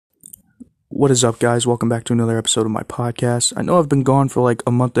What is up, guys? Welcome back to another episode of my podcast. I know I've been gone for like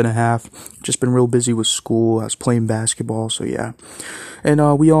a month and a half. Just been real busy with school. I was playing basketball, so yeah.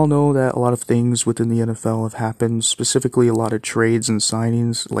 And we all know that a lot of things within the NFL have happened, specifically a lot of trades and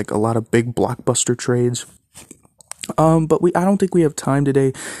signings, like a lot of big blockbuster trades. But I don't think we have time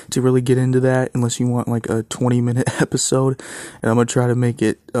today to really get into that unless you want like a 20-minute episode. And I'm going to try to make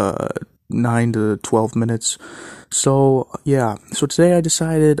it 9 to 12 minutes. So yeah, so today I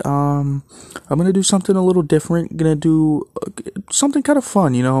decided I'm gonna do something a little different. Gonna do something kind of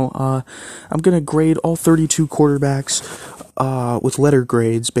fun, I'm gonna grade all 32 quarterbacks with letter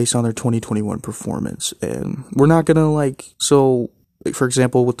grades based on their 2021 performance. And we're not gonna for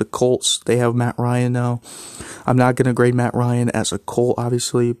example, with the Colts, they have Matt Ryan now. I'm not gonna grade Matt Ryan as a Colt,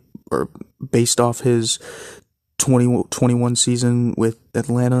 obviously, or based off his 2021 season with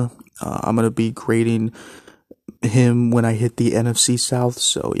Atlanta. I'm gonna be grading him when I hit the NFC South,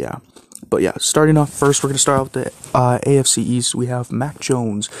 so yeah. But yeah, starting off first, we're going to start out with the AFC East. We have Mac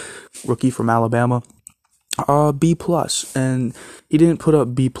Jones, rookie from Alabama, B+, and he didn't put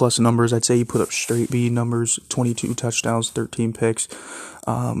up B+ numbers. I'd say he put up straight B numbers, 22 touchdowns, 13 picks,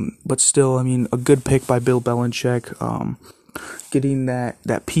 but still, I mean, a good pick by Bill Belichick, getting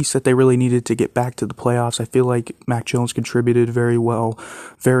that piece that they really needed to get back to the playoffs. I feel like Mac Jones contributed very well,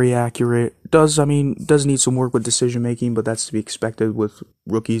 very accurate. Does need some work with decision making, but that's to be expected with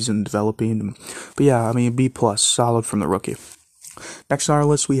rookies and developing. But yeah, I mean, B+, solid from the rookie. Next on our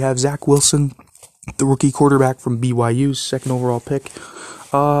list, we have Zach Wilson, the rookie quarterback from BYU, second overall pick.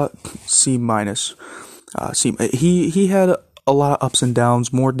 C-. He had a lot of ups and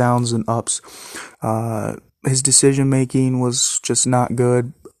downs, more downs than ups. His decision making was just not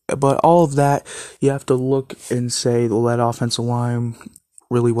good, but all of that, you have to look and say, well, that offensive line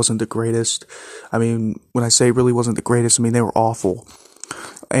really wasn't the greatest. I mean, when I say really wasn't the greatest, I mean they were awful,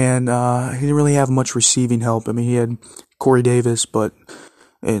 and he didn't really have much receiving help. I mean, he had Corey Davis,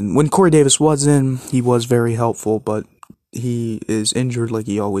 and when Corey Davis was in, he was very helpful, but he is injured like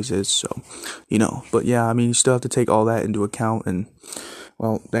he always is, so, but yeah, I mean, you still have to take all that into account, and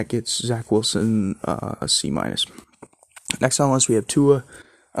well, that gets Zach Wilson a C-. Next on the list, we have Tua.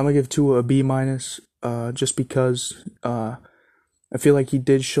 I'm going to give Tua a B-, just because I feel like he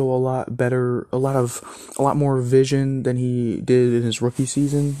did show a lot more vision than he did in his rookie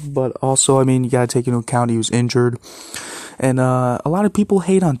season. But also, I mean, you got to take into account he was injured. And a lot of people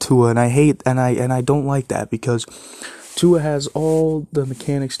hate on Tua, and I don't like that, because Tua has all the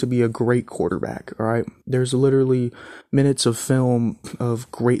mechanics to be a great quarterback, alright? There's literally minutes of film of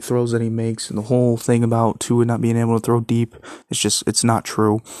great throws that he makes, and the whole thing about Tua not being able to throw deep, it's not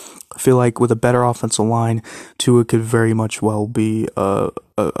true. I feel like with a better offensive line, Tua could very much well be a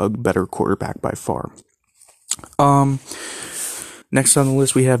better quarterback by far. Next on the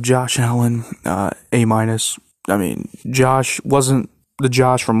list, we have Josh Allen, A-. I mean, Josh wasn't the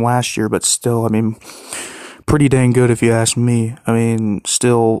Josh from last year, but still, I mean, pretty dang good if you ask me. I mean,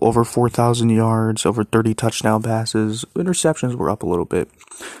 still over 4,000 yards, over 30 touchdown passes. Interceptions were up a little bit.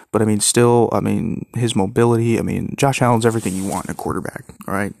 But I mean, still, his mobility, Josh Allen's everything you want in a quarterback,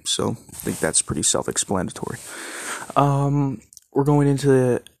 alright? So, I think that's pretty self-explanatory. We're going into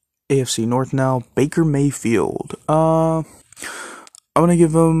the AFC North now. Baker Mayfield. I'm gonna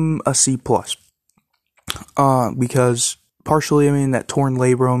give him a C+. Because partially, that torn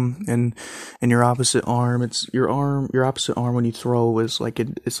labrum in your opposite arm, your opposite arm when you throw it's like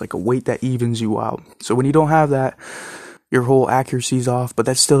a weight that evens you out. So when you don't have that, your whole accuracy's off, but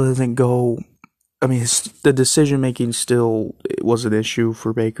that still doesn't go, the decision making still was an issue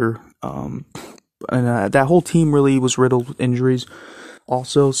for Baker. And that whole team really was riddled with injuries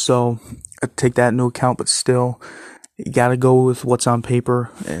also, so I take that into account, but still, you gotta go with what's on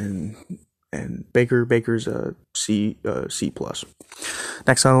paper, and Baker's a C+.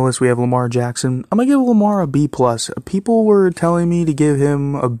 Next on the list, we have Lamar Jackson. I'm gonna give Lamar a B+. People were telling me to give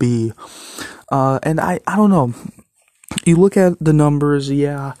him a B, and I don't know. You look at the numbers,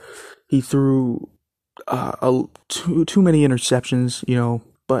 yeah, he threw too many interceptions,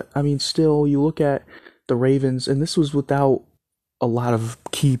 but still, you look at the Ravens, and this was without a lot of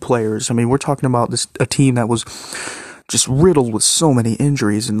key players. We're talking about a team that was just riddled with so many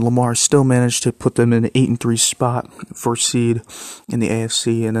injuries, and Lamar still managed to put them in an 8-3 spot, first seed in the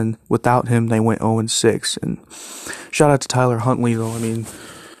AFC, and then without him, they went 0-6, and shout out to Tyler Huntley, though.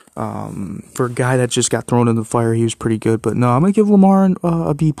 For a guy that just got thrown in the fire, he was pretty good, but no, I'm gonna give Lamar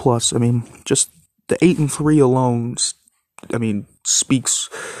a B+. Just the 8-3 alone, speaks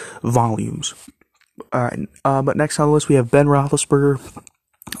volumes. Alright, but next on the list, we have Ben Roethlisberger,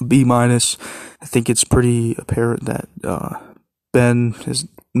 B-. I think it's pretty apparent that Ben has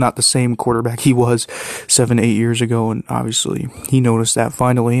not the same quarterback he was 7-8 years ago, and obviously he noticed that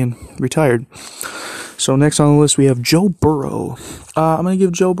finally and retired. So next on the list we have Joe Burrow. I'm gonna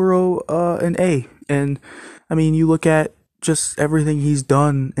give Joe Burrow an A, and I mean, you look at just everything he's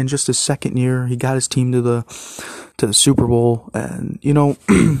done in just his second year. He got his team to the Super Bowl, and you know,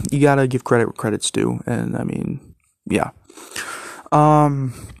 you gotta give credit where credit's due. And I mean, yeah.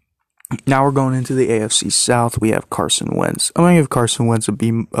 Now we're going into the AFC South. We have Carson Wentz. I'm gonna give Carson Wentz a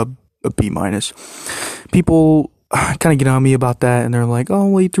B minus. People kind of get on me about that, and they're like, "Oh,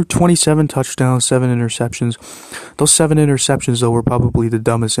 well, he threw 27 touchdowns, 7 interceptions." Those 7 interceptions, though, were probably the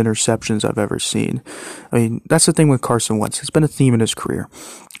dumbest interceptions I've ever seen. I mean, that's the thing with Carson Wentz. It's been a theme in his career.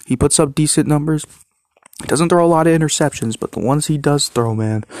 He puts up decent numbers. He doesn't throw a lot of interceptions, but the ones he does throw,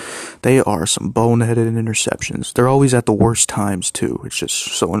 man, they are some boneheaded interceptions. They're always at the worst times, too. It's just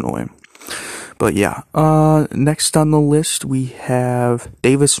so annoying. But yeah, next on the list we have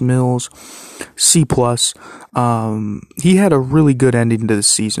Davis Mills, C+. He had a really good ending to the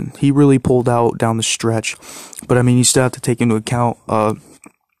season. He really pulled out down the stretch, but I mean, you still have to take into account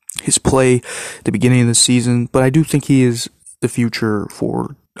his play at the beginning of the season. But I do think he is the future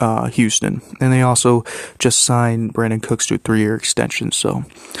for Houston, and they also just signed Brandon Cooks to a 3-year extension, so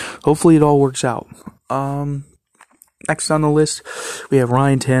hopefully it all works out. Next on the list, we have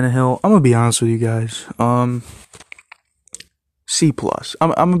Ryan Tannehill. I'm gonna be honest with you guys. C+.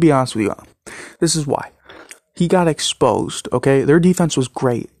 I'm gonna be honest with you. This is why. He got exposed, okay? Their defense was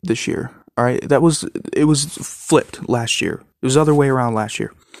great this year, alright? It was flipped last year. It was the other way around last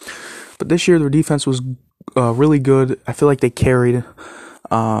year. But this year, their defense was really good. I feel like they carried.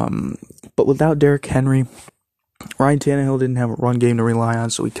 But without Derrick Henry, Ryan Tannehill didn't have a run game to rely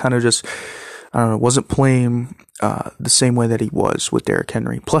on, so he kind of just, I don't know, wasn't playing the same way that he was with Derrick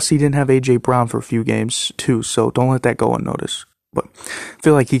Henry. Plus, he didn't have A.J. Brown for a few games, too, so don't let that go unnoticed. But I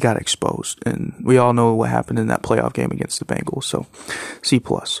feel like he got exposed, and we all know what happened in that playoff game against the Bengals, so C+.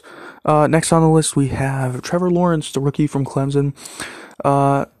 Next on the list, we have Trevor Lawrence, the rookie from Clemson.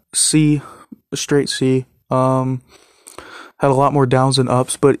 C, a straight C. Had a lot more downs than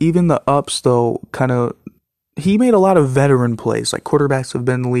ups, but even the ups, though, he made a lot of veteran plays, like quarterbacks have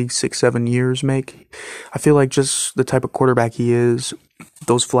been in the league 6-7 years make. I feel like just the type of quarterback he is,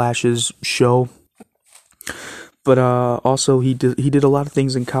 those flashes show. But also he did a lot of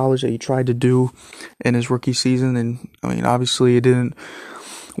things in college that he tried to do in his rookie season, and I mean, obviously it didn't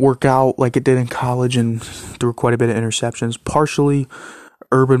work out like it did in college, and threw quite a bit of interceptions. Partially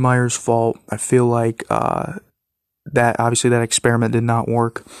Urban Meyer's fault. I feel like that obviously that experiment did not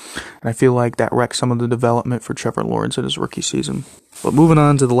work, and I feel like that wrecked some of the development for Trevor Lawrence in his rookie season. But moving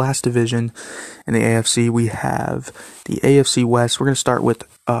on to the last division in the AFC, we have the AFC West. We're going to start with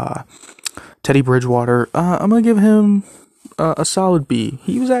Teddy Bridgewater. I'm going to give him a solid B.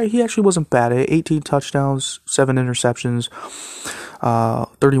 He actually wasn't bad. 18 touchdowns, 7 interceptions,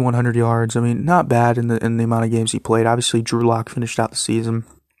 3,100 yards. I mean, not bad in the amount of games he played. Obviously, Drew Lock finished out the season.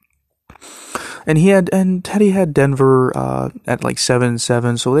 And Teddy had Denver at like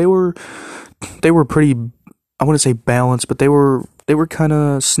 7-7, so they were pretty, I wouldn't say balanced, but they were kind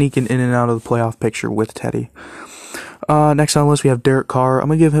of sneaking in and out of the playoff picture with Teddy. Next on the list we have Derek Carr. I'm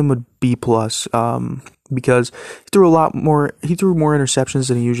gonna give him a B+, because he threw more interceptions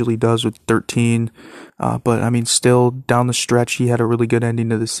than he usually does with 13. But I mean, still down the stretch, he had a really good ending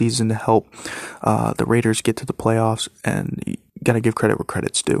to the season to help the Raiders get to the playoffs, and you gotta give credit where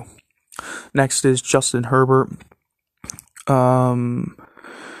credit's due. Next is Justin Herbert. I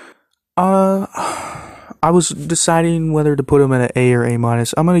was deciding whether to put him at an A or A-. I'm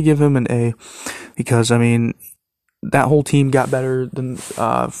going to give him an A because, I mean, that whole team got better than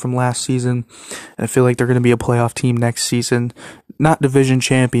from last season, and I feel like they're going to be a playoff team next season. Not division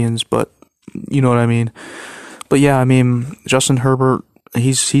champions, but you know what I mean. But yeah, I mean, Justin Herbert,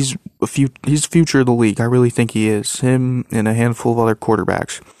 he's the future of the league. I really think he is. Him and a handful of other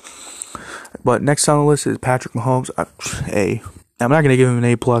quarterbacks. But next on the list is Patrick Mahomes. A. I'm not going to give him an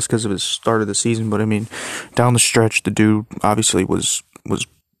A+ because of his start of the season, but I mean, down the stretch, the dude obviously was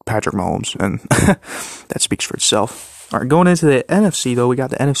Patrick Mahomes, and that speaks for itself. All right, going into the NFC though, we got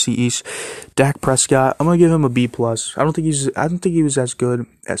the NFC East. Dak Prescott. I'm going to give him a B+. I don't think he was as good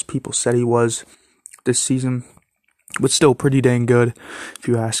as people said he was this season, but still pretty dang good if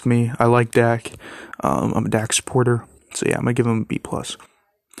you ask me. I like Dak. I'm a Dak supporter, so yeah, I'm going to give him a B+.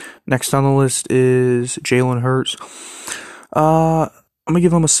 Next on the list is Jalen Hurts. I'm going to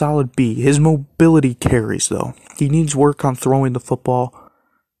give him a solid B. His mobility carries, though. He needs work on throwing the football.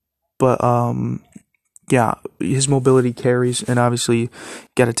 But, yeah, his mobility carries, and obviously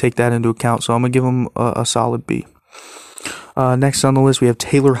got to take that into account. So I'm going to give him a solid B. Next on the list, we have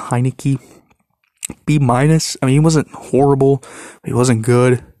Taylor Heineke, B-. I mean, he wasn't horrible, but he wasn't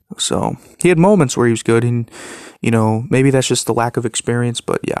good. So he had moments where he was good, and maybe that's just the lack of experience.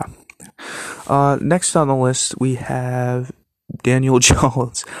 But yeah. Next on the list, we have Daniel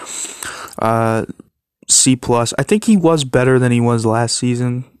Jones, C+. I think he was better than he was last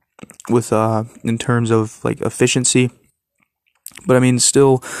season with in terms of like efficiency. But I mean,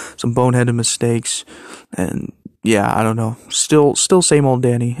 still some boneheaded mistakes, and yeah, I don't know. Still same old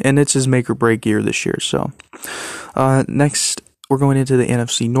Danny, and it's his make or break year this year. So, next we're going into the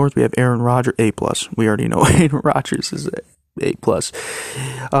NFC North. We have Aaron Rodgers, A+. We already know Aaron Rodgers is A+.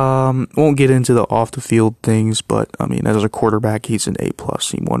 Won't get into the off the field things, but I mean, as a quarterback, he's an A+.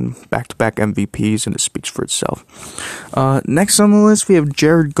 He won back-to-back MVPs, and it speaks for itself. Next on the list, we have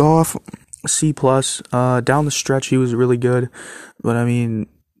Jared Goff, C+. Down the stretch, he was really good, but I mean,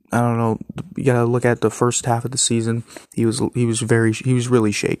 I don't know. You gotta look at the first half of the season. He was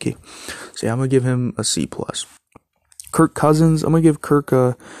really shaky. So yeah, I'm gonna give him a C+. Kirk Cousins, I'm gonna give Kirk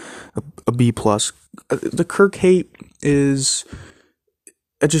a B+. The Kirk hate is,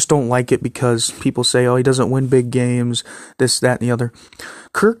 I just don't like it because people say, oh, he doesn't win big games, this, that, and the other.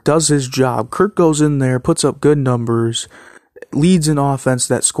 Kirk does his job. Kirk goes in there, puts up good numbers, leads an offense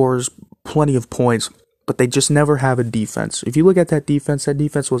that scores plenty of points, but they just never have a defense. If you look at that defense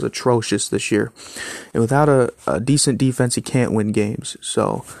was atrocious this year. And without a decent defense, you can't win games.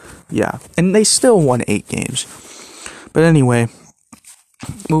 So, yeah. And they still won 8 games. But anyway,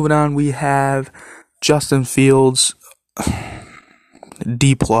 moving on, we have Justin Fields,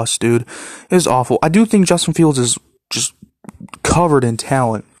 D+, dude. It was awful. I do think Justin Fields is just covered in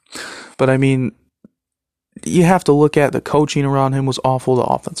talent. But I mean, you have to look at the coaching around him was awful. The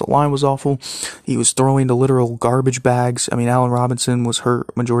offensive line was awful. He was throwing to literal garbage bags. I mean, Allen Robinson was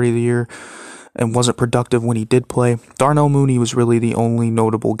hurt majority of the year and wasn't productive when he did play. Darnell Mooney was really the only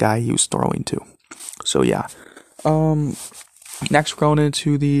notable guy he was throwing to. So yeah. Next, we're going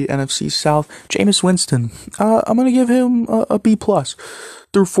into the NFC South. Jameis Winston. I'm going to give him a B+.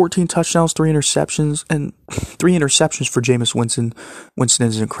 Threw 14 touchdowns, 3 interceptions, and 3 interceptions for Jameis Winston. Winston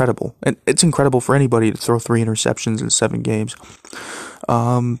is incredible. And it's incredible for anybody to throw 3 interceptions in 7 games.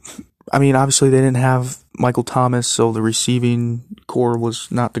 I mean, obviously they didn't have Michael Thomas, so the receiving core was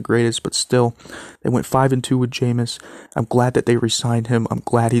not the greatest, but still, they went 5-2 with Jameis. I'm glad that they re-signed him. I'm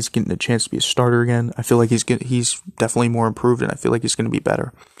glad he's getting a chance to be a starter again. I feel like he's definitely more improved, and I feel like he's going to be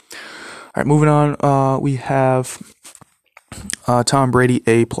better. All right, moving on, we have Tom Brady,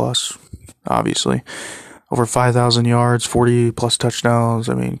 A+, obviously. Over 5,000 yards, 40+ touchdowns.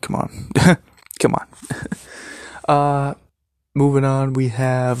 I mean, come on. Come on. Moving on, we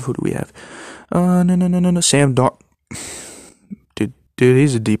have, who do we have? No. Sam Darnold. Dude,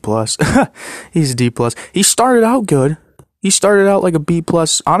 he's a D+. He's a D+. He started out good. He started out like a B+,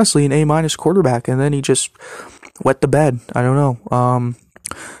 honestly, an A- quarterback, and then he just wet the bed. I don't know.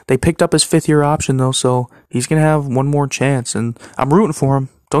 They picked up his 5th-year option, though, so he's going to have one more chance, and I'm rooting for him.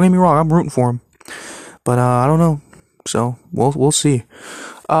 Don't get me wrong, I'm rooting for him. But, I don't know. So, we'll see.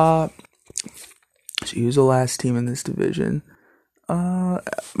 So, who's the last team in this division?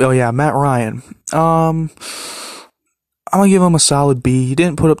 Matt Ryan. I'm gonna give him a solid B. He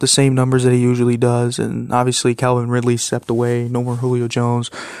didn't put up the same numbers that he usually does, and obviously Calvin Ridley stepped away. No more Julio Jones.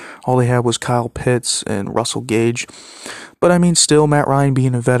 All they had was Kyle Pitts and Russell Gage. But I mean, still, Matt Ryan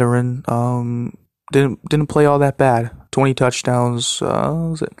being a veteran, didn't play all that bad. 20 touchdowns,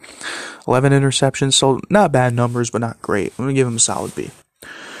 11 interceptions, so not bad numbers, but not great. I'm gonna give him a solid B.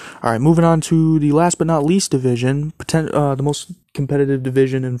 All right, moving on to the last but not least division, the most competitive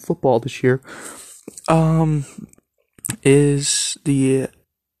division in football this year, is the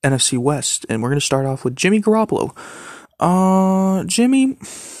NFC West, and we're going to start off with Jimmy Garoppolo. Jimmy,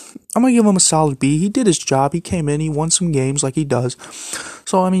 I'm going to give him a solid B. He did his job. He came in, he won some games like he does.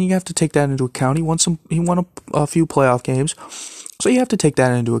 So, I mean, you have to take that into account. He won a few playoff games, so you have to take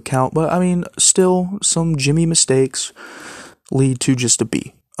that into account. But, I mean, still, some Jimmy mistakes lead to just a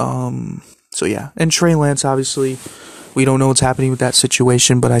B. So yeah, and Trey Lance, obviously, we don't know what's happening with that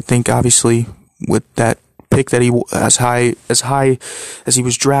situation, but I think obviously with that pick that he as high as he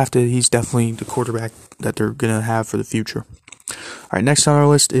was drafted, he's definitely the quarterback that they're gonna have for the future. All right, next on our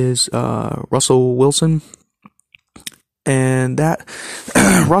list is Russell Wilson, and that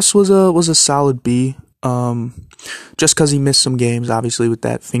Russ was a solid B, just because he missed some games, obviously with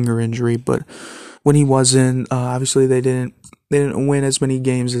that finger injury, but when he wasn't, obviously they didn't win as many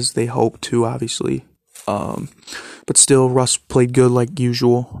games as they hoped to, obviously. But still, Russ played good like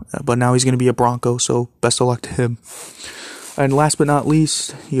usual. But now he's going to be a Bronco, so best of luck to him. And last but not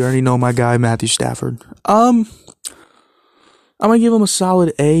least, you already know my guy, Matthew Stafford. I'm going to give him a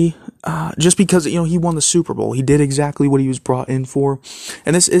solid A, just because, he won the Super Bowl. He did exactly what he was brought in for.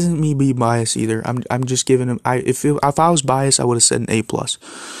 And this isn't me being biased either. I'm just giving him, if I was biased, I would have said an A+.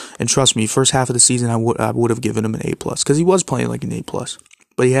 And trust me, first half of the season, I would have given him an A+, because he was playing like an A+.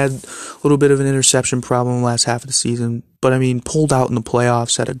 But he had a little bit of an interception problem last half of the season. But, pulled out in the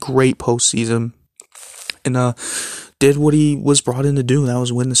playoffs, had a great postseason, and did what he was brought in to do, and that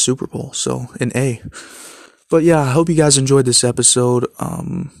was win the Super Bowl. So, an A. But yeah, I hope you guys enjoyed this episode.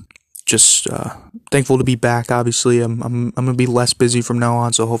 Just thankful to be back. Obviously, I'm gonna be less busy from now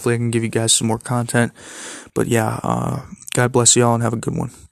on, so hopefully I can give you guys some more content. But yeah, God bless y'all and have a good one.